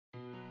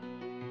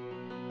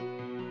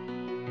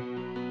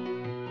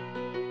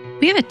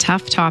We have a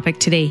tough topic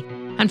today.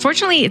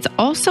 Unfortunately, it's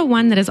also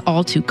one that is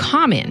all too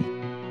common.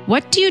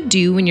 What do you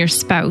do when your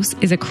spouse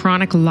is a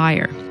chronic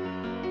liar?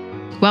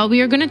 Well,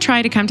 we are going to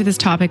try to come to this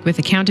topic with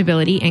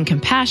accountability and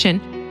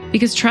compassion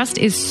because trust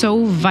is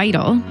so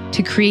vital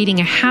to creating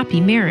a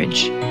happy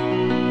marriage.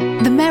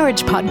 The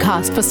Marriage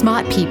Podcast for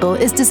Smart People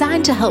is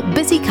designed to help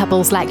busy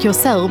couples like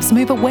yourselves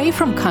move away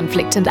from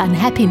conflict and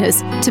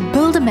unhappiness to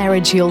build a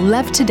marriage you'll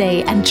love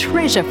today and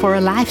treasure for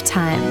a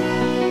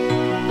lifetime.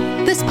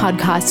 This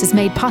podcast is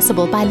made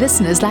possible by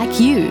listeners like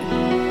you.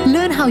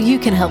 Learn how you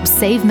can help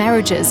save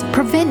marriages,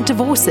 prevent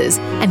divorces,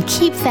 and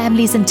keep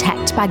families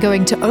intact by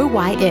going to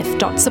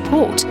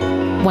oyf.support.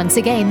 Once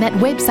again, that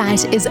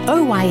website is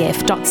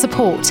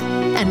oyf.support.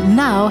 And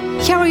now,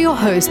 here are your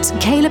hosts,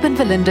 Caleb and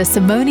Valinda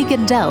Simone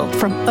Gindel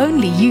from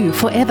Only You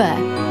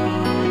Forever.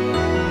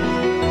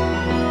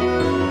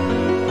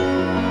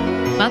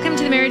 Welcome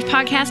to the Marriage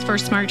Podcast for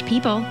Smart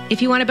People.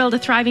 If you want to build a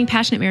thriving,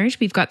 passionate marriage,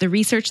 we've got the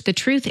research, the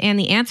truth, and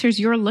the answers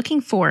you're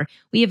looking for.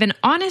 We have an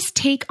honest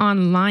take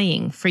on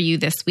lying for you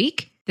this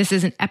week. This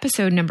is an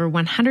episode number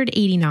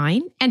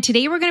 189, and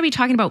today we're going to be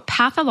talking about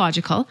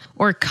pathological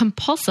or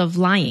compulsive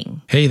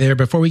lying. Hey there,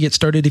 before we get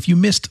started, if you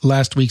missed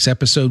last week's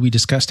episode, we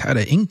discussed how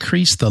to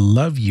increase the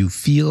love you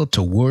feel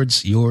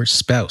towards your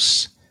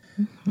spouse.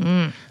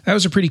 That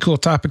was a pretty cool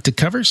topic to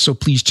cover, so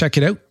please check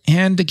it out.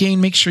 And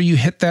again, make sure you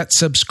hit that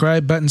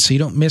subscribe button so you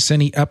don't miss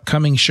any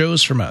upcoming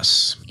shows from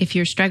us. If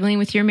you're struggling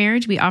with your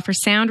marriage, we offer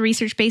sound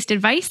research-based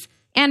advice,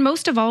 and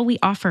most of all, we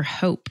offer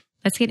hope.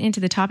 Let's get into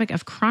the topic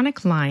of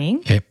chronic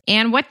lying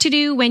and what to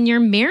do when you're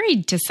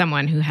married to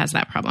someone who has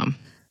that problem.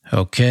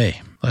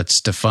 Okay, let's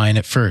define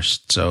it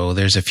first. So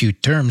there's a few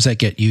terms that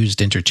get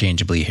used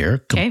interchangeably here.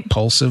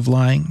 Compulsive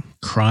lying,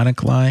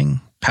 chronic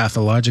lying,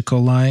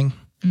 pathological lying.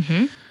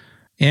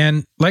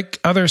 And like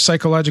other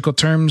psychological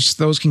terms,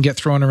 those can get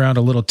thrown around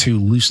a little too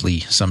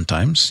loosely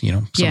sometimes. You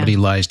know, somebody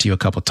lies to you a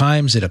couple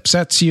times, it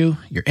upsets you,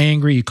 you're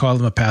angry, you call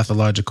them a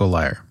pathological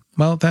liar.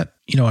 Well, that,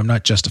 I'm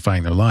not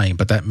justifying their lying,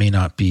 but that may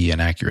not be an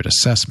accurate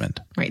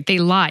assessment. Right. They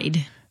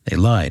lied. They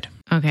lied.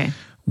 Okay.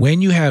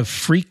 When you have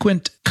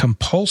frequent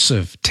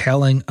compulsive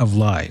telling of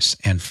lies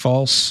and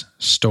false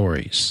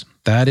stories,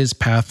 that is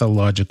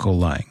pathological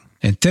lying.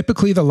 And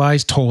typically the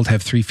lies told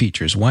have three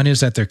features. One is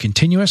that they're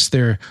continuous.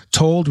 They're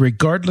told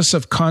regardless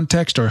of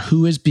context or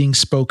who is being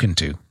spoken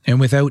to,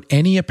 and without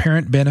any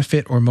apparent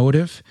benefit or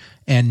motive,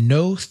 and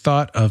no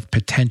thought of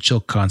potential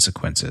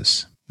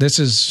consequences. This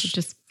is... It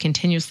just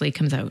continuously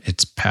comes out.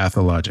 It's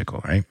pathological,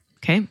 right?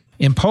 Okay.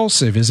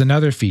 Impulsive is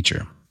another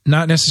feature.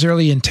 Not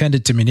necessarily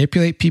intended to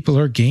manipulate people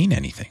or gain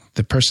anything.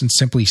 The person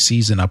simply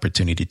sees an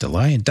opportunity to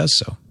lie and does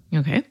so.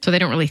 Okay. So they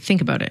don't really think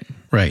about it.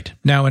 Right.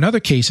 Now, in other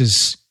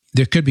cases...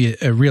 there could be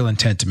a real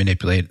intent to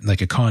manipulate, like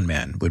a con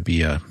man would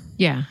be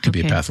could be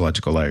a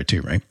pathological liar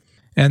too, right?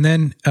 And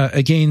then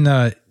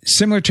again,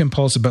 similar to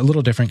impulsive, but a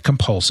little different,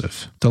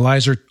 compulsive. The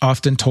lies are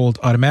often told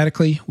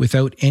automatically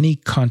without any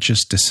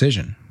conscious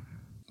decision,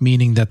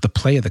 meaning that the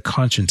play of the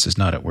conscience is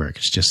not at work.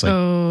 It's just like,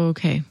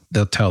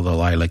 they'll tell the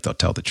lie like they'll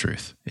tell the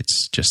truth.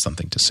 It's just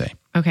something to say.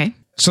 Okay.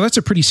 So that's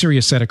a pretty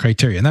serious set of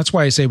criteria. And that's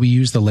why I say we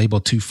use the label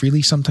too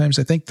freely sometimes.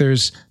 I think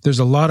there's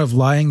a lot of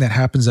lying that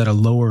happens at a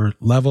lower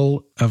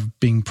level of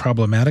being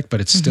problematic,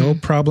 but it's still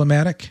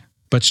problematic.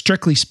 But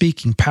strictly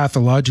speaking,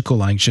 pathological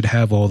lying should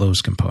have all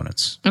those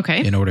components.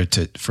 Okay. In order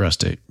for us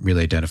to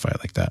really identify it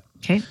like that.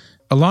 Okay.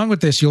 Along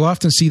with this, you'll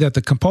often see that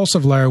the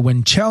compulsive liar,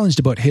 when challenged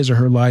about his or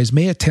her lies,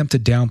 may attempt to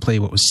downplay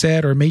what was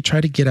said or may try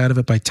to get out of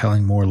it by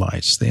telling more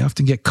lies. They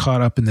often get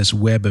caught up in this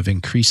web of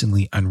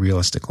increasingly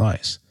unrealistic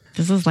lies.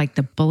 This is like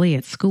the bully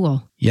at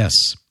school.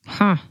 Yes.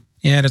 Huh.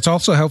 And it's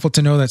also helpful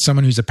to know that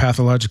someone who's a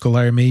pathological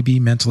liar may be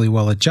mentally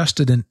well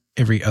adjusted in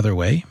every other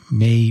way.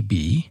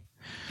 Maybe.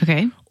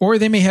 Okay. Or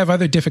they may have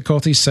other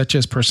difficulties such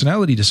as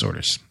personality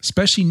disorders,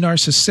 especially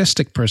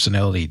narcissistic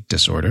personality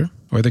disorder.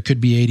 Or there could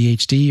be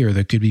ADHD, or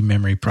there could be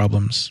memory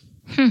problems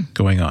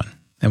going on.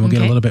 And we'll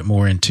get a little bit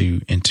more into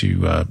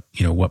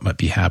what might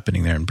be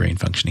happening there in brain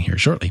functioning here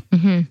shortly.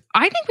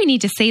 I think we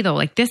need to say, though,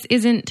 like, this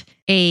isn't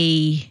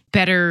a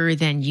better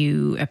than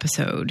you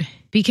episode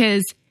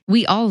because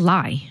we all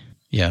lie.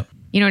 Yeah.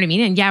 You know what I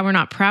mean? And yeah, we're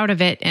not proud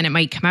of it and it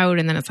might come out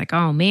and then it's like,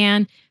 oh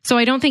man. So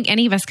I don't think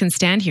any of us can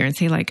stand here and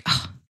say like,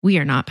 oh, we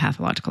are not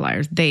pathological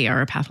liars. They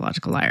are a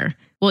pathological liar.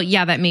 Well,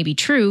 yeah, that may be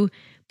true,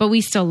 but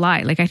we still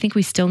lie. Like, I think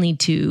we still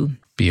need to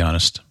be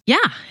honest. Yeah.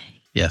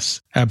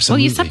 Yes,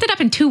 absolutely. Well, you summed it up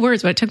in 2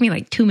 words, but it took me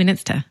like 2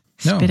 minutes to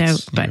spit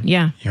out. But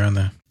You're on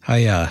the...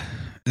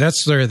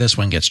 that's where this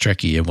one gets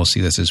tricky, and we'll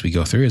see this as we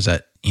go through, is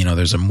that,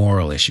 there's a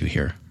moral issue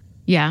here.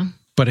 Yeah.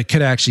 But it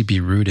could actually be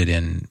rooted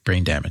in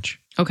brain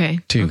damage. Okay.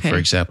 Too, for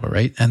example,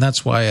 right? And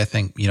that's why I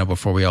think,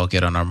 before we all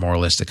get on our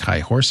moralistic high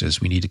horses,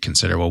 we need to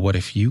consider, well, what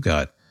if you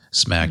got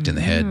smacked in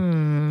the head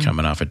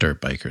coming off a dirt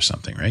bike or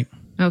something, right?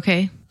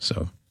 Okay.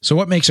 So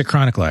what makes a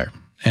chronic liar?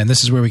 And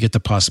this is where we get the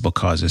possible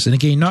causes. And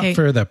again, not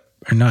for the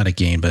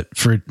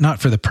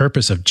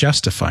purpose of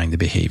justifying the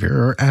behavior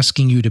or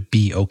asking you to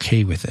be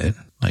okay with it.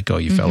 Like, oh,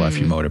 you fell off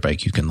your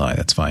motorbike, you can lie,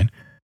 that's fine.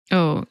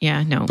 Oh,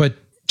 yeah, no. But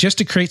just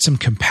to create some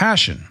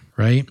compassion,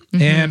 right?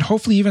 And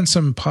hopefully even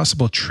some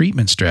possible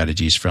treatment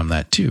strategies from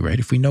that too, right?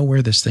 If we know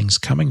where this thing's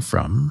coming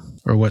from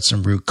or what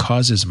some root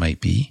causes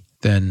might be,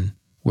 then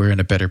we're in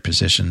a better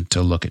position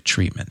to look at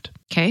treatment.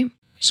 Okay.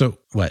 So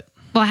what?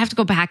 Well, I have to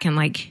go back and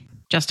like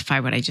justify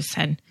what I just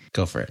said.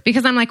 Go for it.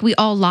 Because I'm like, we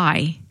all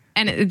lie.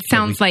 And it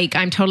sounds like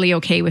I'm totally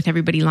okay with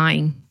everybody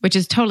lying, which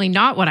is totally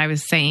not what I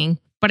was saying.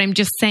 But I'm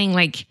just saying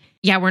like,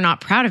 yeah, we're not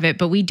proud of it,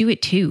 but we do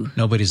it too.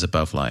 Nobody's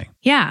above lying.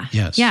 Yeah.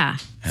 Yes. Yeah.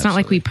 It's absolutely. Not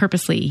like we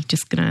purposely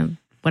just gonna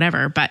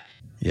whatever, but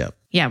yep.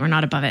 Yeah, we're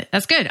not above it.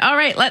 That's good. All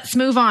right, let's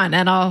move on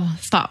and I'll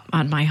stop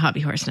on my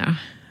hobby horse now.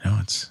 No,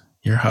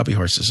 your hobby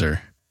horses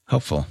are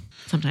helpful.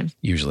 Sometimes.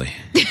 Usually.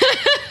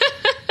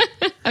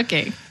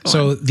 Okay.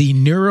 So the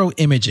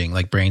neuroimaging,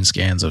 like brain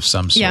scans of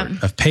some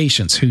sort of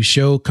patients who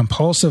show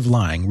compulsive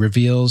lying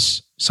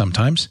reveals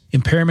sometimes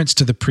impairments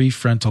to the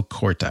prefrontal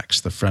cortex,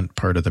 the front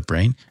part of the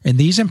brain. And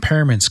these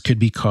impairments could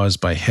be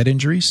caused by head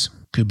injuries,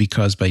 could be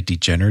caused by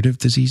degenerative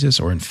diseases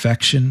or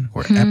infection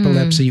or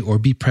epilepsy or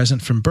be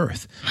present from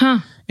birth.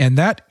 And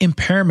that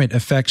impairment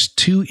affects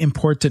two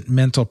important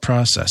mental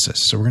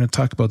processes. So we're going to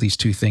talk about these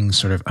two things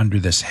sort of under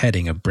this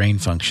heading of brain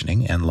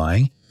functioning and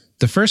lying.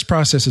 The first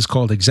process is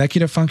called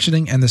executive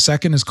functioning, and the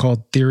second is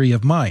called theory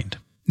of mind.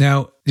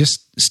 Now, just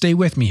stay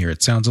with me here.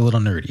 It sounds a little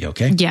nerdy,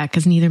 okay? Yeah,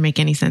 because neither make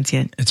any sense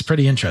yet. It's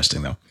pretty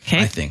interesting, though,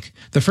 I think.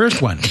 The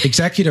first one,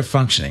 executive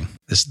functioning.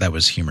 That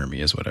was humor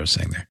me is what I was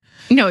saying there.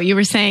 No, you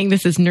were saying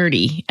this is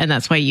nerdy, and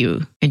that's why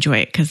you enjoy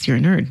it, because you're a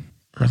nerd.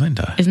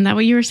 Erlinda. Isn't that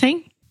what you were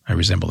saying? I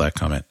resemble that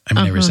comment.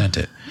 I resent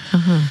it.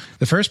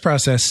 The first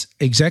process,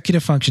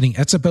 executive functioning,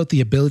 that's about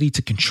the ability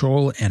to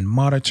control and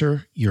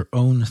monitor your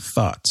own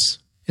thoughts,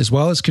 as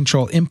well as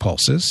control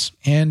impulses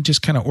and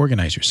just kind of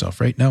organize yourself,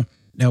 right? Now,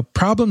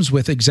 problems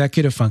with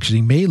executive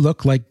functioning may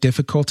look like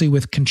difficulty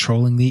with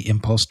controlling the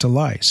impulse to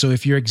lie. So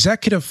if your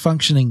executive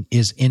functioning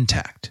is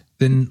intact,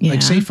 then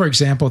like say, for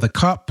example, the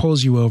cop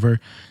pulls you over,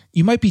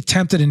 you might be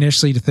tempted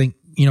initially to think,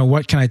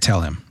 what can I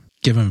tell him?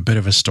 Give him a bit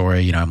of a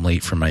story, I'm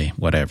late for my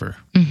whatever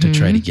to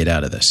try to get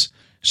out of this.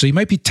 So you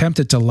might be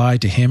tempted to lie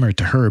to him or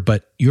to her,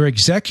 but your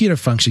executive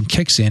function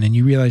kicks in and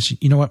you realize,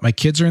 my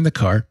kids are in the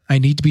car. I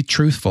need to be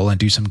truthful and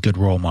do some good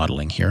role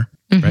modeling here,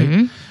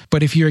 right?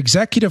 But if your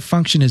executive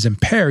function is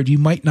impaired, you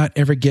might not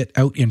ever get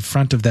out in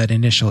front of that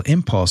initial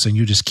impulse and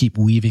you just keep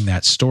weaving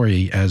that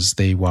story as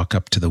they walk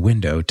up to the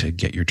window to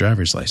get your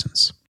driver's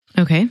license.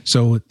 Okay.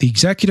 So the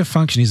executive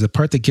function is the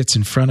part that gets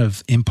in front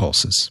of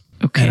impulses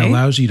and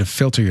allows you to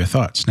filter your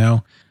thoughts.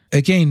 Now,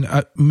 again,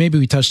 maybe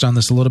we touched on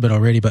this a little bit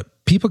already, but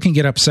people can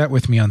get upset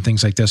with me on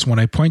things like this when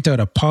I point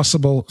out a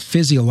possible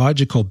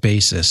physiological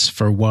basis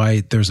for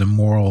why there's a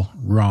moral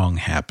wrong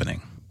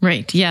happening.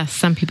 Right. Yes.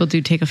 Some people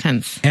do take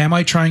offense. Am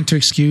I trying to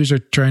excuse or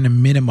trying to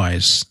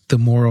minimize the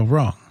moral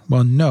wrong?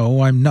 Well,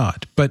 no, I'm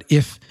not. But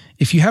if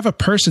you have a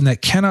person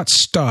that cannot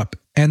stop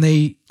and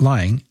they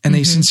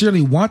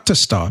sincerely want to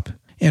stop,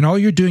 and all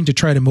you're doing to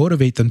try to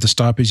motivate them to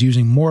stop is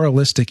using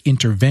moralistic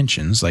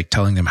interventions, like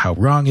telling them how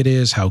wrong it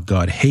is, how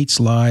God hates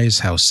lies,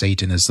 how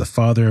Satan is the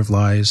father of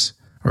lies,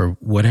 or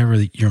whatever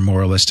your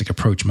moralistic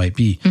approach might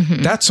be.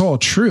 That's all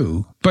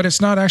true, but it's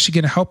not actually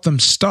going to help them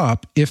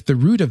stop if the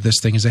root of this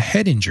thing is a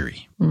head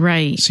injury.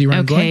 Right. See where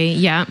I'm going? Okay,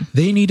 yeah.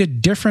 They need a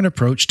different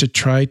approach to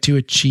try to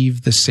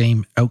achieve the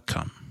same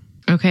outcome.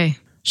 Okay.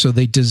 So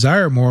they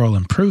desire moral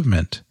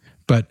improvement,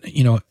 but,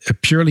 a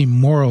purely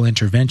moral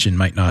intervention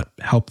might not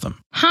help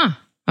them.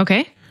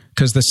 Okay.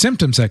 Because the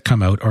symptoms that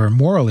come out are a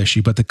moral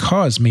issue, but the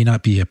cause may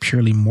not be a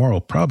purely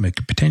moral problem. It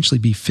could potentially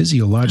be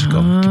physiological.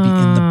 It could be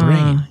in the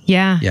brain.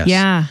 Yeah. Yes.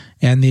 Yeah.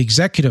 And the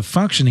executive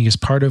functioning is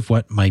part of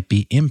what might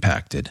be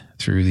impacted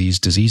through these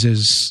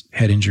diseases,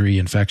 head injury,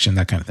 infection,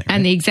 that kind of thing.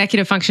 And the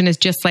executive function is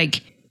just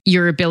like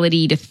your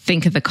ability to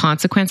think of the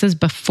consequences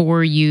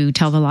before you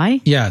tell the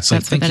lie? Yeah, it's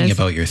like thinking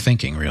about your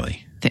thinking,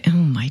 really. Oh,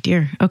 my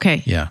dear.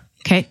 Okay. Yeah.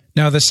 Okay.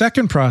 Now, the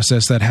second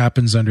process that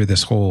happens under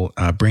this whole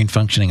brain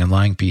functioning and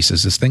lying piece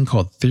is this thing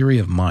called theory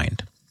of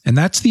mind. And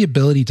that's the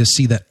ability to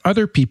see that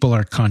other people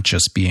are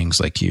conscious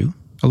beings like you,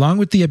 along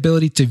with the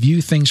ability to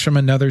view things from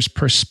another's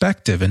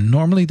perspective. And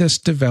normally this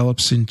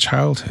develops in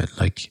childhood,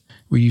 like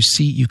where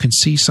you can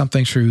see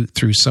something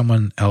through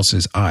someone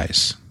else's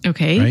eyes.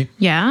 Okay. Right?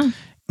 Yeah.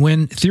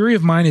 When theory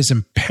of mind is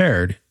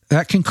impaired,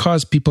 that can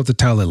cause people to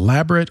tell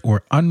elaborate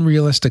or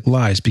unrealistic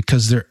lies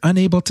because they're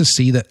unable to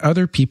see that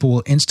other people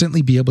will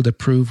instantly be able to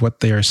prove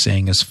what they are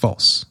saying is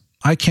false.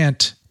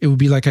 It would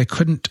be like I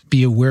couldn't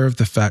be aware of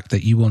the fact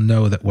that you will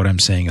know that what I'm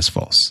saying is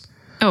false.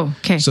 Oh,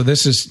 okay. So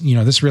this is,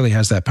 this really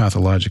has that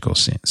pathological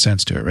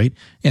sense to it, right?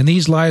 And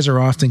these lies are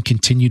often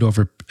continued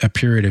over a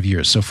period of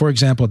years. So for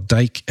example,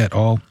 Dyke et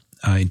al.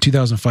 In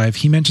 2005,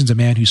 he mentions a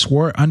man who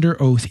swore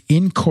under oath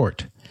in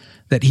court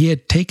that he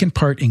had taken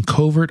part in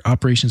covert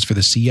operations for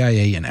the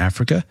CIA in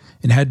Africa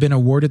and had been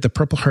awarded the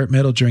Purple Heart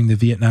Medal during the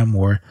Vietnam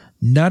War,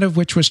 none of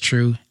which was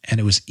true, and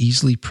it was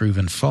easily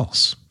proven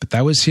false. But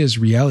that was his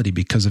reality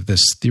because of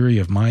this theory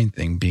of mind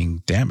thing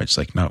being damaged,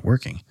 like not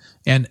working.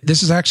 And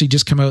this has actually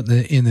just come out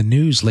in the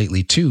news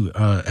lately too.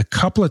 A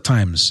couple of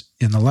times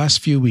in the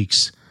last few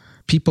weeks,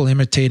 people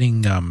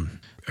imitating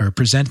or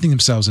presenting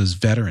themselves as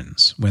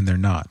veterans when they're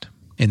not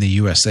in the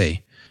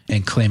USA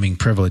and claiming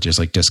privileges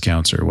like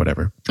discounts or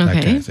whatever,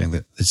 that kind of thing.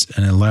 That it's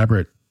an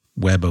elaborate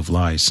web of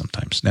lies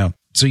sometimes. Now,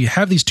 so you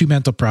have these two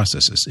mental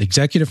processes,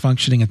 executive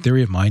functioning and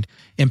theory of mind.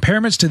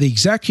 Impairments to the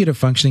executive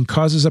functioning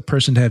causes a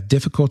person to have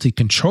difficulty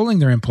controlling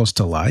their impulse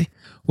to lie,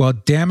 while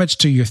damage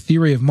to your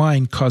theory of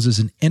mind causes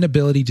an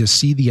inability to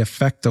see the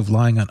effect of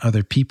lying on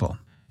other people.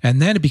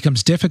 And then it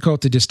becomes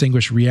difficult to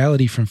distinguish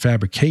reality from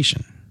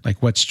fabrication,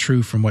 like what's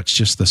true from what's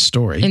just the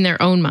story. In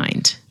their own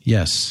mind.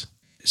 Yes.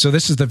 So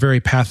this is the very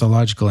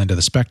pathological end of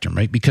the spectrum,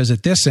 right? Because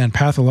at this end,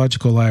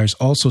 pathological liars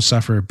also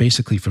suffer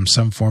basically from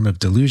some form of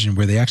delusion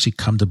where they actually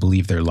come to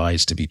believe their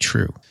lies to be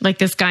true. Like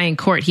this guy in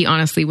court, he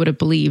honestly would have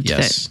believed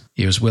that.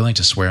 He was willing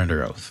to swear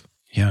under oath.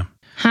 Yeah.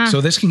 Huh.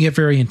 So this can get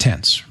very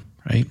intense,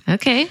 right?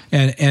 Okay.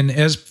 And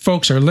as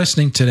folks are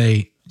listening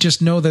today,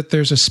 just know that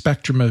there's a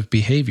spectrum of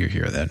behavior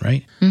here then,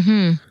 right?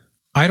 Mm-hmm.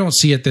 I don't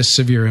see it this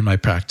severe in my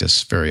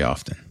practice very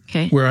often.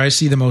 Okay. Where I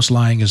see the most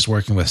lying is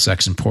working with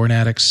sex and porn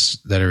addicts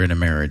that are in a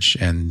marriage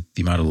and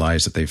the amount of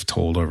lies that they've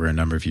told over a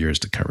number of years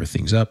to cover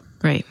things up.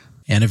 Right.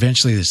 And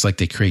eventually it's like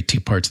they create two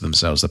parts of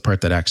themselves, the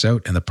part that acts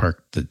out and the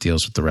part that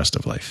deals with the rest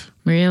of life.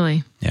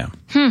 Really? Yeah.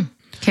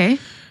 Okay.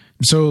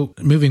 So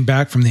moving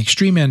back from the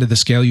extreme end of the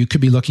scale, you could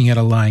be looking at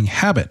a lying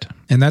habit.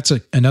 And that's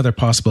another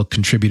possible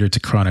contributor to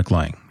chronic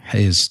lying,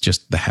 is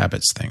just the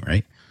habits thing,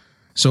 right?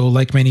 So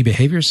like many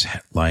behaviors,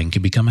 lying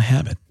can become a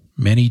habit.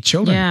 Many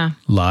children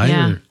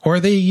lie or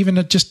they even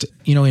just,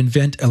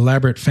 invent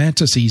elaborate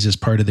fantasies as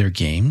part of their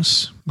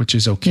games, which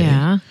is okay.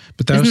 Yeah.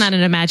 But isn't that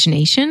an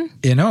imagination?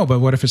 But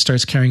what if it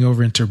starts carrying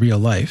over into real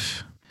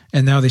life?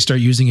 And now they start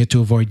using it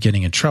to avoid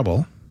getting in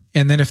trouble.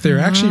 And then if they're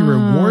actually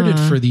rewarded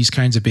for these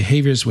kinds of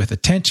behaviors with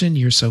attention,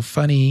 you're so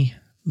funny,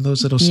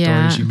 those little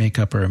stories you make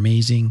up are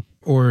amazing,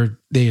 or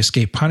they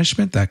escape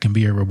punishment, that can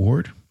be a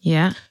reward.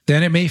 Yeah.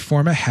 Then it may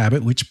form a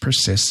habit which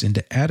persists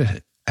into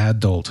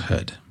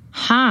adulthood.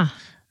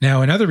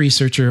 Now, another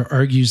researcher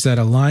argues that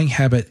a lying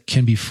habit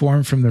can be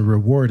formed from the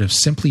reward of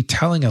simply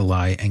telling a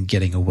lie and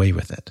getting away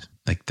with it.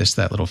 Like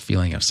that little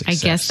feeling of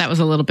success. I guess that was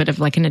a little bit of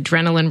like an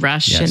adrenaline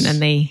rush. And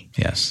then they...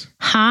 Yes.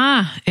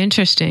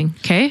 Interesting.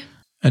 Okay.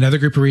 Another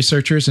group of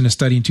researchers in a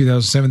study in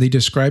 2007, they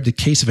described the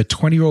case of a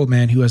 20-year-old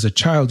man who as a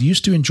child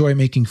used to enjoy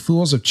making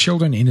fools of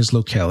children in his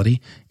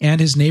locality and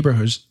his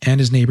neighbors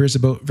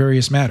about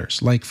various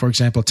matters. Like, for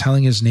example,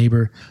 telling his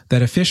neighbor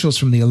that officials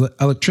from the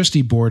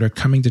electricity board are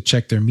coming to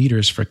check their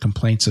meters for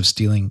complaints of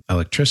stealing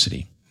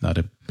electricity. Not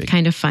a big...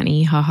 Kind of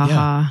funny. Ha ha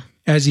ha.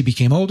 As he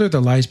became older,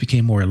 the lies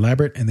became more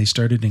elaborate and they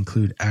started to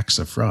include acts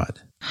of fraud.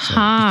 So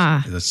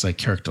that's like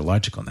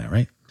characterological now,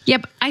 right? Yeah,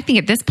 but I think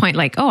at this point,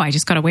 like, I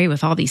just got away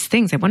with all these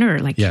things. I wonder,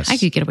 I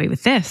could get away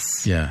with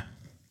this. Yeah.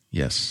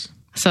 Yes.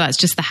 So that's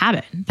just the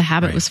habit. The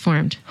habit was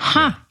formed.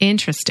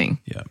 Interesting.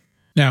 Yeah.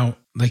 Now,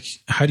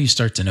 how do you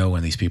start to know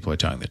when these people are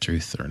telling the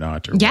truth or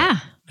not? Or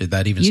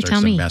that even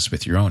starts to mess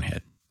with your own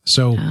head.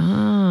 So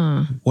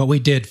what we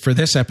did for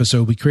this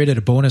episode, we created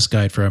a bonus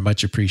guide for our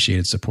much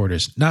appreciated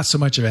supporters. Not so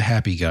much of a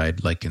happy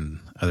guide like in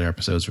other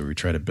episodes where we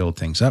try to build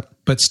things up,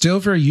 but still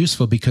very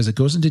useful because it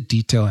goes into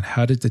detail on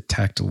how to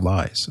detect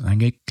lies. And I'm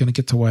going to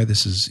get to why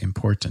this is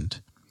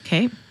important.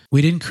 Okay.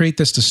 We didn't create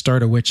this to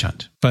start a witch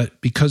hunt, but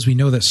because we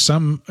know that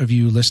some of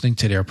you listening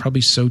today are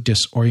probably so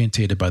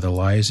disorientated by the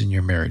lies in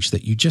your marriage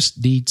that you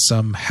just need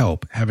some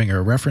help having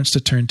a reference to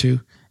turn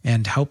to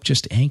and help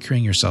just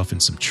anchoring yourself in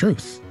some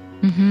truth.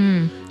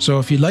 Mm-hmm. So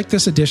if you'd like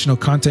this additional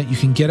content, you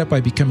can get it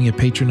by becoming a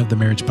patron of the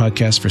Marriage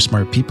Podcast for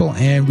Smart People,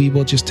 and we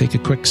will just take a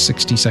quick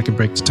 60-second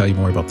break to tell you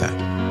more about that.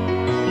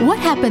 What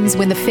happens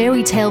when the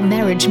fairy tale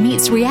marriage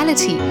meets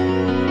reality?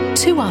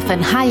 Too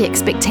often, high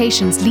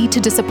expectations lead to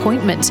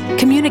disappointment,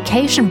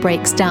 communication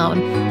breaks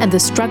down, and the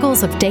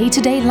struggles of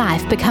day-to-day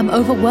life become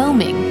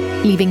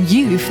overwhelming, leaving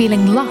you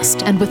feeling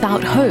lost and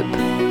without hope.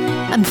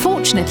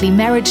 Unfortunately,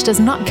 marriage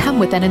does not come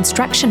with an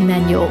instruction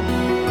manual.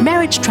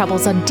 Marriage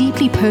troubles are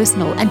deeply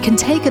personal and can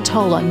take a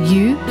toll on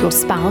you, your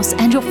spouse,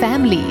 and your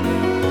family.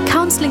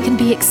 Counseling can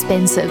be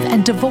expensive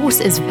and divorce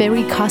is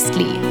very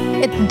costly.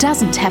 It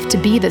doesn't have to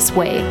be this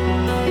way.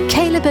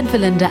 Caleb and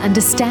Valinda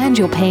understand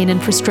your pain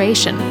and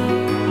frustration.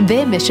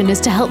 Their mission is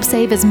to help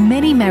save as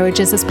many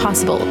marriages as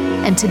possible,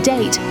 and to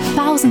date,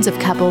 thousands of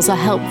couples are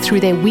helped through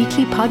their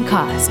weekly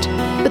podcast.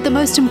 But the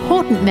most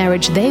important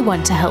marriage they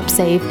want to help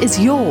save is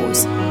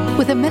yours.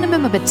 With a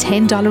minimum of a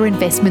 $10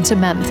 investment a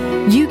month,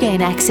 you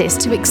gain access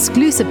to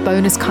exclusive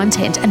bonus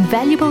content and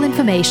valuable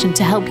information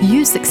to help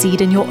you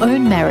succeed in your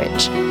own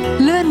marriage.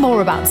 Learn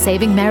more about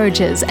saving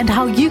marriages and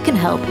how you can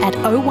help at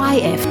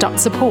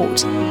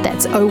oyf.support.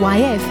 That's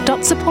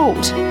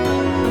oyf.support.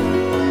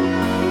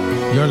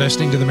 You're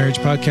listening to the Marriage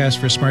Podcast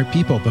for Smart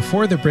People.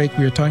 Before the break,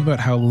 we were talking about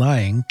how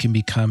lying can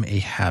become a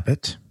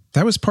habit.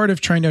 That was part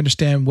of trying to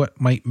understand what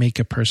might make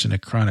a person a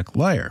chronic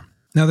liar.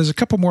 Now, there's a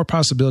couple more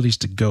possibilities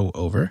to go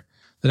over.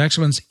 The next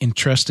one's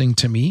interesting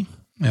to me,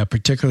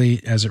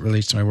 particularly as it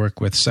relates to my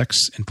work with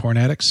sex and porn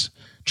addicts.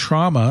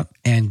 Trauma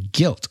and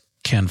guilt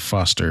can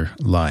foster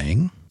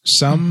lying.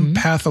 Some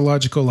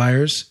pathological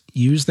liars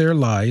use their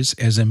lies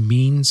as a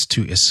means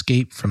to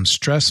escape from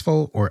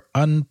stressful or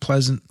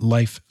unpleasant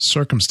life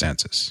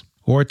circumstances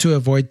or to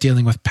avoid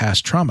dealing with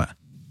past trauma.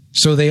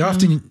 So they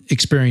often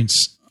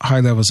experience high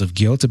levels of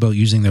guilt about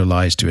using their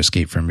lies to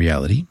escape from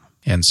reality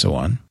and so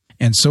on.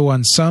 And so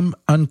on some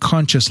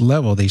unconscious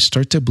level, they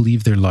start to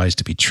believe their lies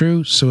to be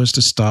true so as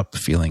to stop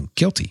feeling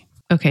guilty.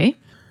 Okay.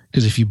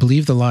 Because if you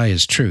believe the lie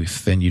is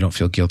truth, then you don't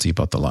feel guilty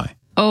about the lie.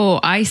 Oh,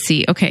 I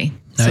see. Okay.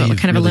 Now So it you've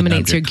kind of really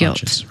eliminates numbed your guilt.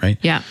 conscience, right?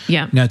 Yeah.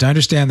 Yeah. Now, to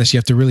understand this, you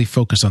have to really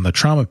focus on the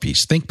trauma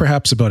piece. Think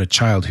perhaps about a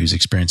child who's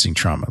experiencing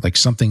trauma, like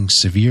something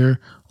severe,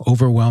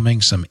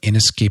 overwhelming, some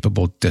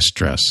inescapable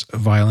distress. A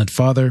violent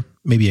father,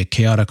 maybe a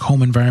chaotic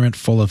home environment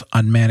full of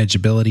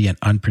unmanageability and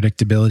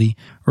unpredictability,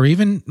 or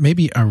even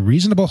maybe a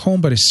reasonable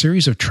home, but a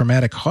series of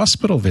traumatic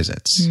hospital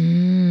visits.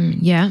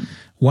 Yeah.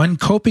 One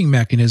coping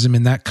mechanism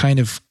in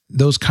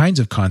those kinds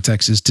of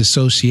contexts is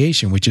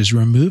dissociation, which is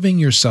removing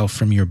yourself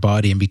from your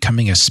body and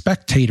becoming a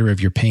spectator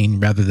of your pain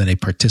rather than a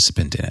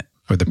participant in it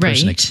or the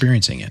person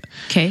experiencing it.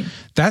 Okay.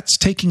 That's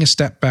taking a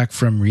step back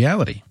from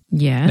reality.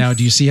 Yes. Now,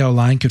 do you see how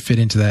lying could fit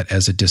into that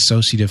as a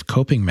dissociative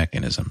coping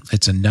mechanism?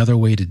 It's another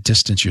way to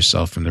distance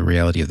yourself from the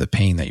reality of the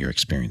pain that you're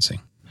experiencing.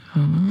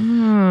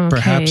 Oh, okay.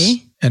 Perhaps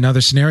another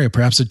scenario,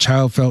 perhaps a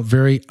child felt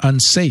very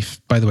unsafe.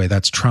 By the way,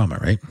 that's trauma,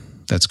 right?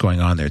 That's going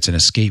on there. It's an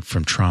escape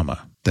from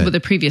trauma. With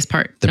the previous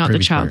part, not the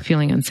child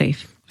feeling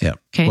unsafe. Yeah.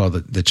 Okay. Well,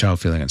 the child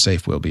feeling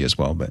unsafe will be as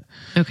well. But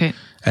Okay.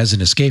 as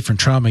an escape from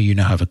trauma, you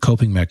now have a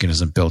coping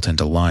mechanism built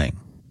into lying.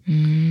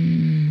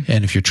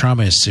 And if your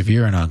trauma is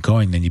severe and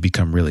ongoing, then you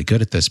become really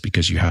good at this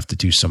because you have to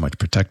do so much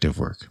protective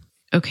work.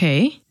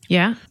 Okay.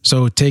 Yeah.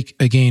 So take,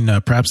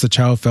 again, perhaps the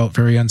child felt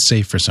very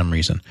unsafe for some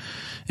reason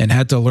and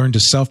had to learn to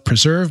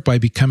self-preserve by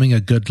becoming a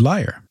good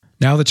liar.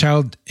 Now the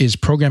child is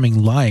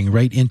programming lying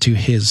right into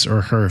his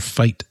or her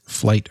fight,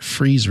 flight,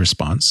 freeze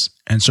response,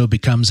 and so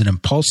becomes an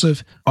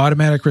impulsive,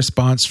 automatic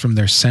response from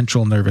their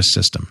central nervous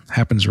system.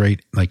 Happens right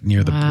like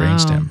near the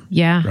brainstem.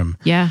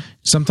 Yeah.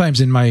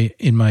 Sometimes in my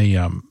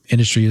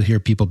industry, you'll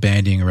hear people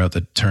bandying around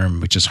the term,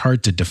 which is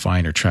hard to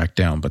define or track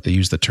down, but they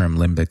use the term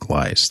limbic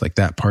lies, like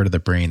that part of the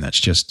brain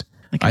that's just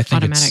Like I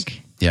think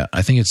automatic.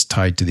 I think it's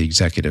tied to the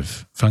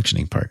executive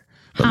functioning part.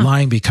 But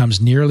lying becomes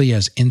nearly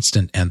as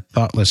instant and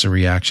thoughtless a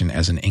reaction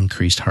as an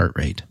increased heart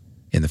rate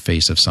in the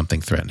face of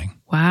something threatening.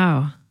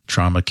 Wow.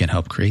 Trauma can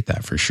help create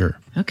that for sure.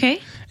 Okay.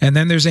 And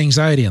then there's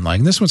anxiety in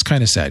lying. This one's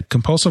kind of sad.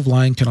 Compulsive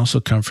lying can also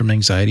come from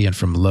anxiety and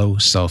from low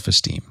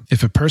self-esteem.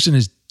 If a person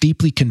is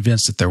deeply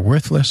convinced that they're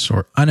worthless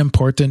or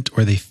unimportant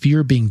or they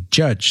fear being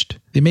judged,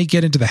 they may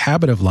get into the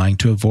habit of lying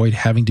to avoid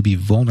having to be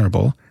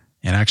vulnerable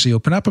and actually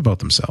open up about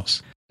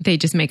themselves. They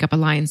just make up a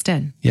lie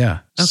instead. Yeah.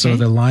 Okay. So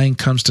the lying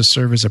comes to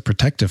serve as a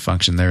protective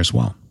function there as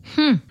well.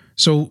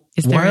 So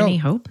Is there any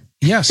hope?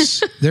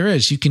 Yes, there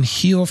is. You can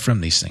heal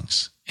from these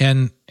things.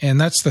 And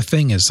that's the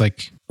thing is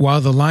like, while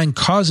the lying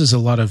causes a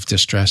lot of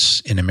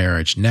distress in a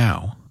marriage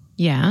now,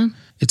 Yeah.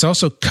 it's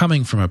also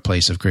coming from a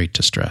place of great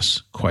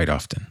distress quite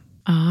often.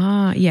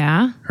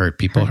 Yeah. Hurt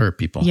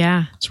people.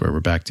 Yeah. That's where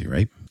we're back to,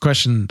 right?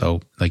 Question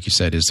though, like you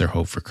said, is there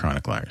hope for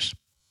chronic liars?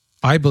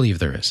 I believe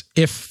there is,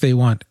 if they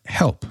want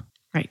help.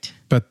 Right.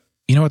 But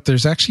you know what?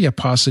 There's actually a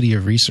paucity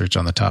of research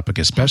on the topic,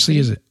 especially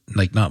as it,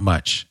 like not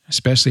much,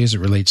 especially as it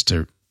relates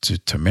to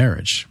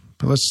marriage.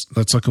 But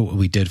let's look at what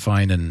we did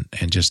find and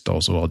just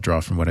also I'll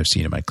draw from what I've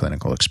seen in my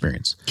clinical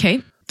experience.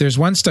 Okay. There's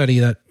one study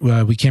that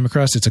we came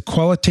across. It's a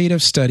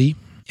qualitative study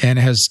and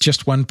it has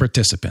just one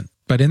participant.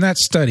 But in that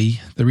study,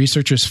 the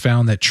researchers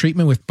found that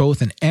treatment with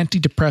both an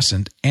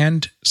antidepressant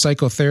and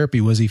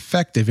psychotherapy was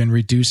effective in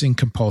reducing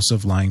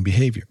compulsive lying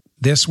behavior.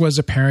 This was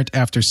apparent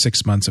after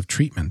 6 months of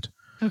treatment.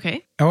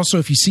 Okay. Also,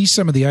 if you see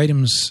some of the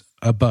items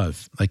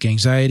above, like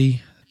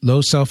anxiety,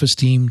 low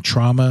self-esteem,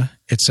 trauma,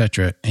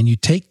 etc., and you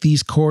take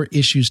these core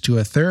issues to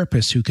a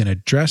therapist who can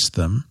address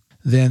them,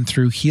 then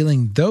through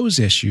healing those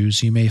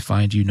issues, you may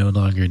find you no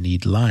longer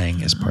need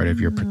lying as part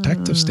of your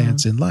protective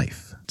stance in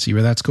life. See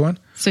where that's going?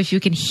 So if you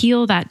can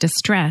heal that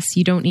distress,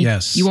 you don't need,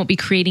 Yes. you won't be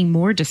creating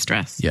more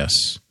distress.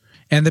 Yes.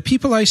 And the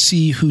people I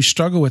see who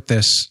struggle with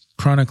this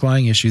chronic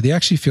lying issue, they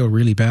actually feel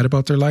really bad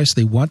about their lives.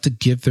 They want to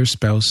give their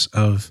spouse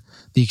of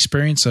the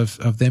experience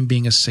of them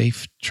being a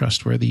safe,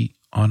 trustworthy,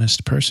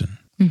 honest person.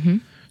 Mm-hmm.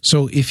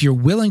 So if you're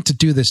willing to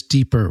do this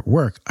deeper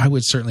work, I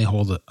would certainly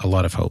hold a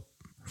lot of hope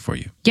for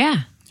you.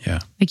 Yeah. Yeah.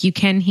 Like you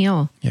can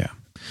heal. Yeah.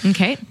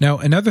 Okay. Now,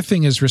 another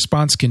thing is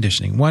response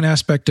conditioning. One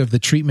aspect of the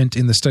treatment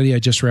in the study I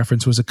just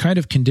referenced was a kind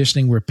of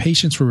conditioning where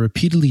patients were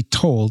repeatedly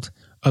told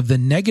of the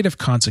negative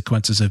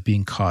consequences of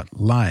being caught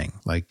lying.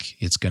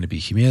 Like it's going to be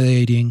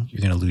humiliating,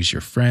 you're going to lose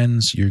your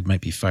friends, you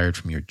might be fired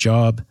from your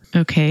job.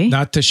 Okay.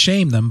 Not to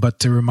shame them, but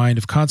to remind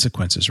of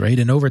consequences, right?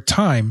 And over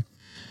time,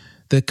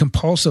 the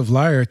compulsive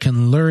liar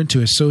can learn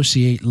to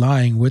associate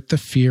lying with the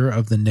fear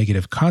of the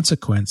negative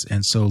consequence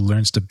and so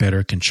learns to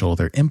better control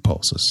their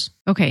impulses.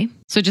 Okay.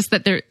 So just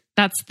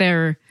that's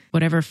their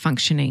whatever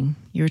functioning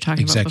you were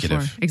talking about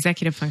before.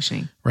 Executive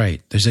functioning.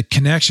 Right. There's a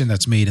connection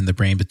that's made in the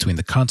brain between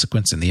the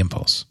consequence and the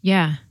impulse.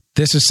 Yeah.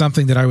 This is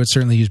something that I would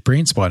certainly use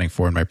brain spotting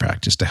for in my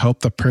practice to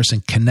help the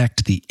person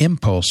connect the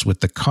impulse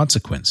with the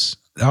consequence.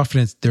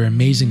 Often they're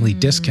amazingly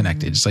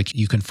disconnected. It's like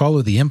you can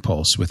follow the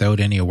impulse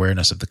without any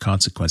awareness of the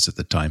consequence at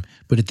the time.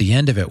 But at the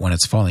end of it, when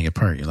it's falling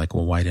apart, you're like,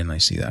 well, why didn't I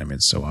see that? I mean,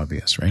 it's so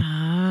obvious,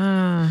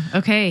 right?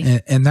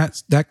 Okay. And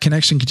that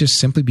connection could just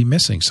simply be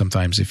missing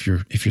sometimes if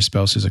your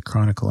spouse is a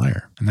chronic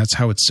liar. And that's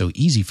how it's so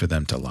easy for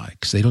them to lie,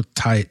 because they don't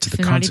tie it to the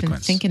consequence. They're not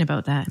even thinking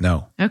about that.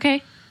 No.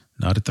 Okay.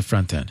 Not at the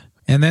front end.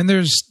 And then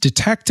there's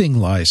detecting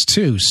lies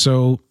too.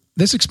 So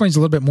this explains a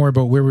little bit more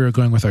about where we were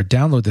going with our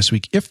download this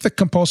week. If the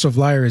compulsive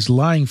liar is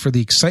lying for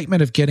the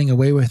excitement of getting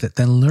away with it,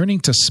 then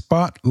learning to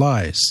spot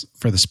lies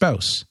for the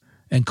spouse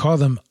and call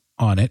them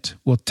on it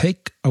will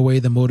take away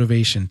the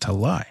motivation to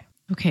lie.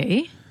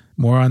 Okay.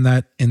 More on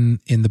that in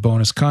the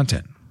bonus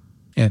content.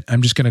 And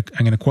I'm going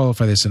to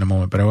qualify this in a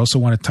moment, but I also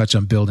want to touch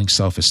on building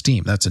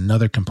self-esteem. That's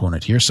another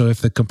component here. So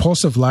if the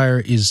compulsive liar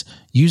is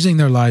using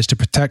their lies to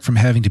protect from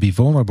having to be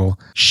vulnerable,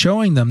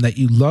 showing them that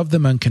you love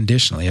them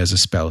unconditionally as a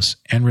spouse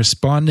and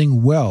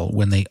responding well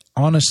when they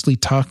honestly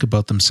talk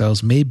about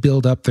themselves may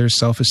build up their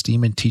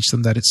self-esteem and teach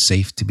them that it's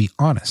safe to be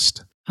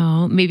honest.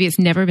 Oh, maybe it's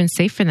never been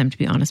safe for them to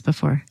be honest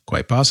before.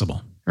 Quite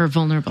possible. Or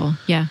vulnerable.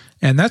 Yeah.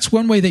 And that's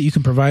one way that you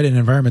can provide an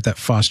environment that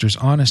fosters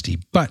honesty.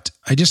 But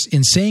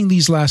in saying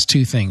these last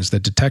two things, the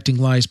detecting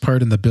lies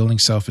part and the building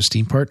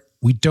self-esteem part,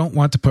 we don't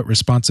want to put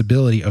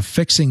responsibility of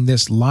fixing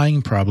this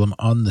lying problem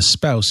on the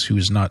spouse who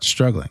is not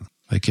struggling.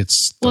 Like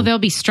they'll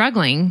be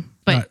struggling,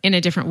 but in a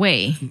different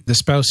way. The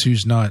spouse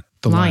who's not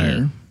the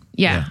liar.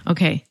 Yeah.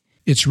 Okay.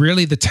 It's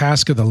really the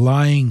task of the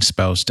lying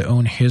spouse to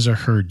own his or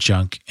her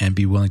junk and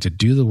be willing to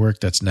do the work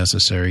that's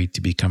necessary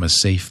to become a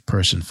safe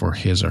person for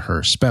his or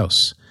her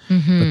spouse.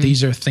 Mm-hmm. But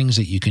these are things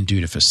that you can do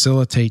to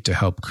facilitate, to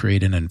help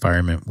create an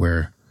environment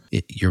where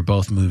you're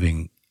both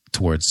moving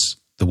towards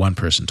the one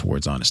person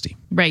towards honesty.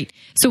 Right.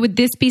 So would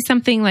this be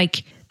something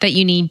like that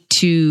you need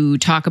to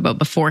talk about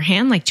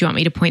beforehand? Like, do you want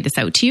me to point this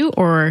out to you?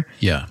 Or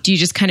do you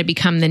just kind of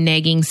become the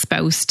nagging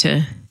spouse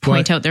to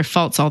point out their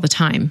faults all the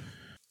time?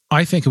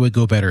 I think it would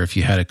go better if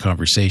you had a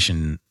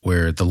conversation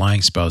where the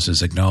lying spouse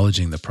is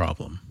acknowledging the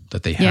problem,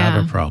 that they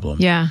have a problem.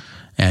 Yeah.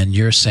 And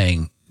you're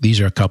saying, these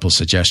are a couple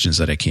suggestions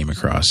that I came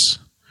across.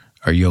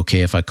 Are you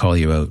okay if I call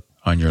you out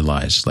on your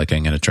lies? Like,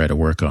 I'm going to try to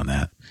work on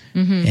that.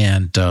 Mm-hmm.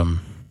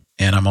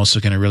 And I'm also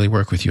going to really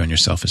work with you on your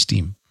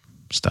self-esteem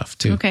stuff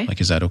too. Okay.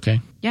 Like, is that okay?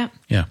 Yeah.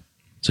 Yeah.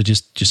 So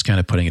just kind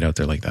of putting it out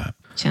there like that.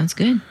 Sounds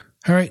good.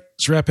 All right,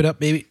 let's wrap it up,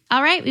 baby.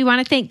 All right, we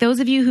want to thank those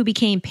of you who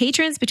became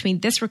patrons between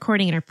this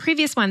recording and our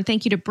previous one.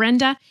 Thank you to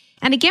Brenda.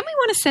 And again, we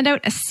want to send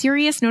out a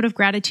serious note of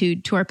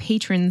gratitude to our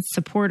patron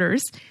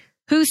supporters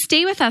who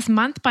stay with us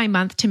month by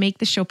month to make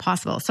the show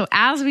possible. So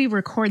as we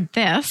record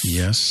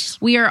this,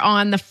 we are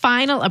on the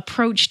final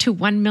approach to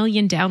 1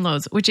 million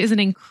downloads, which is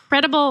an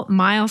incredible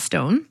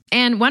milestone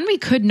and one we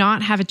could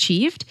not have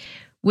achieved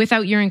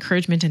without your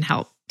encouragement and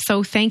help.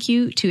 So thank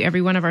you to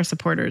every one of our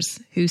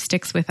supporters who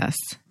sticks with us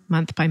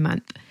month by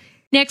month.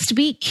 Next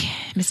week,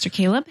 Mr.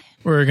 Caleb,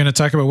 we're going to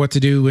talk about what to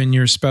do when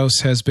your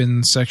spouse has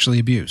been sexually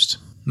abused.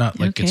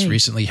 Not like it's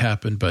recently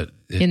happened, but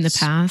in the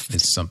past.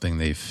 It's something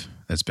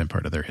that's been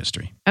part of their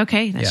history.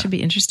 Okay, that should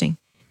be interesting.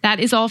 That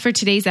is all for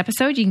today's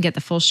episode. You can get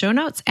the full show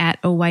notes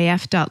at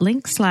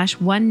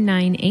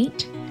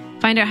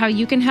oyf.link/198. Find out how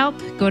you can help.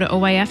 Go to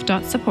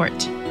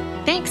oyf.support.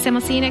 Thanks, and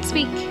we'll see you next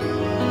week.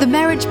 The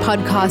Marriage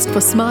Podcast for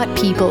Smart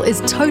People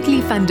is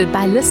totally funded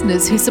by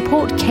listeners who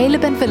support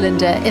Caleb and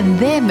Valinda in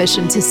their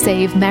mission to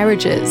save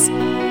marriages.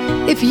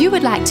 If you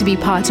would like to be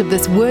part of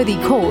this worthy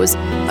cause,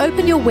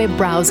 open your web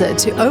browser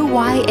to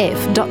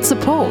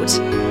oyf.support.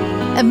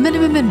 A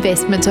minimum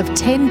investment of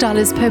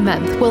 $10 per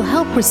month will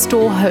help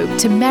restore hope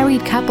to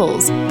married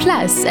couples.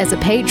 Plus, as a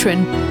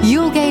patron,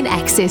 you'll gain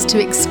access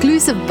to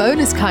exclusive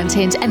bonus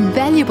content and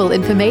valuable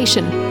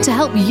information to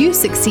help you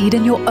succeed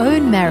in your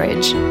own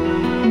marriage.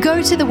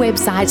 Go to the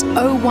website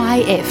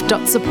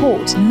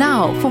oyf.support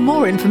now for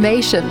more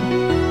information.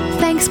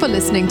 Thanks for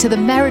listening to the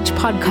Marriage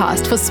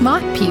Podcast for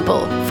Smart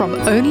People from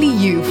Only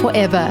You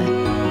Forever.